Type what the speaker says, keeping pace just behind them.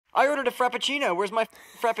I ordered a Frappuccino. Where's my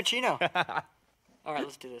Frappuccino? Alright,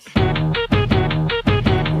 let's do this.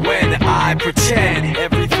 When I pretend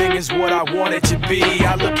everything is what I want it to be,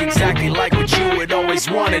 I look exactly like what you had always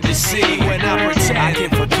wanted to see. When I pretend I can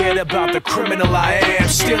forget about the criminal I am,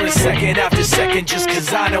 stealing second after second just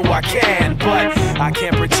cause I know I can. But I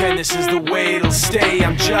can't pretend this is the way it'll stay.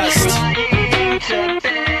 I'm just trying to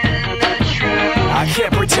bend the truth. I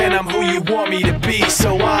can't pretend I'm who you want me to be,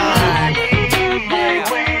 so I'm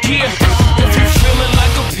if you feeling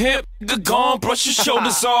like a pimp, go on, brush your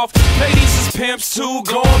shoulders off. Ladies is pimps too,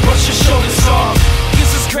 go on, brush your shoulders off.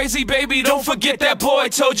 This is crazy, baby, don't forget that boy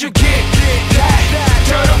told you get that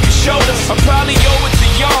dirt off your shoulders. I probably owe it to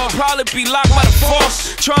y'all, probably be locked by the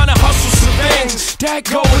force, trying to hustle some things that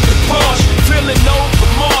go with the Porsche. Feeling no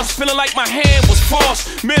remorse, feeling like my hand was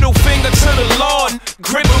forced. Middle finger to the law,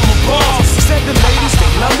 gripping my balls. Said the ladies,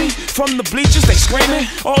 they love me, from the bleachers they screaming.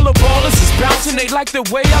 All the ballers is bouncing, they like the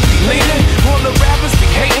way I be leaning. All the rappers be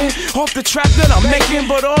hating, off the track that I'm making.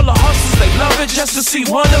 But all the hustlers, they love it just to see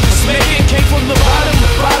one of us making. Came from the bottom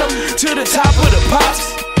to the top of the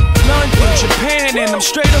pops. London, Japan, and I'm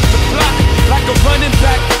straight up the block. Like a running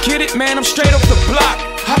back, get it man, I'm straight up the block.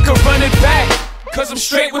 I can run it back, cause I'm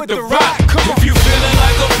straight with the rock. If you feeling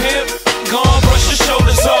like a pimp, go on, brush your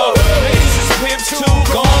shoulders off. Ladies is pimps too,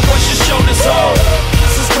 go on, brush your shoulders off.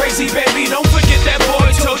 This is crazy, baby, don't forget that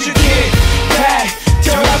boy told you get that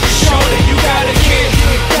dirt off your shoulder, you gotta get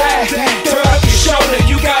that dirt off your shoulder,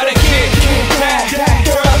 you gotta get that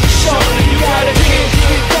dirt off your shoulder, you gotta get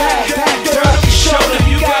that dirt off your shoulder,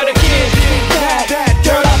 you gotta get that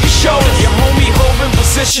dirt off your shoulder. Your homie holding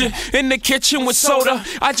position in the kitchen with soda.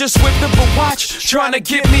 I just whipped up a watch, trying to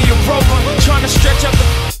get me a rover, trying to stretch out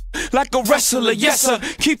the like a wrestler, yes sir.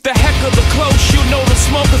 Keep the heck of the close, you know the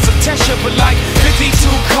smokers of Tesha. But like 52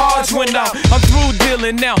 cars went out, I'm through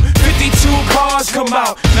dealing now. 52 cars come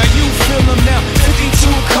out, now you feel them now.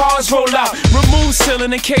 52 cars roll out, remove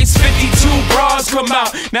ceiling in case 52 bras come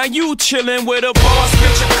out. Now you chillin' with a boss,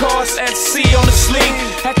 picture cost at sea on the sling.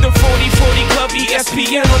 At the 40/40 club,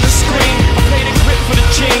 ESPN on the screen. I play the grip for the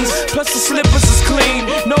jeans, plus the slippers is clean.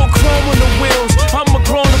 No chrome on the wheels, I'm a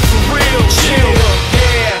grown-up for real. Chill.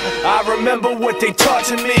 I remember what they taught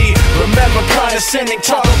to me. Remember condescending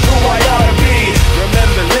talk of who I ought to be.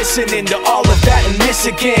 Remember listening to all of that and this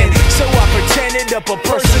again. So I pretended up a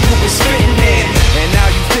person who was fitting in. And now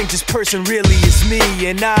you think this person really is me.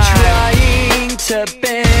 And I'm Trying to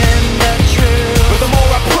bend the truth. But the more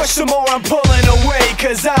I push, the more I'm pulling away.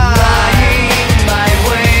 Cause I'm lying my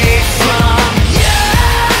way from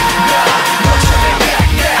you.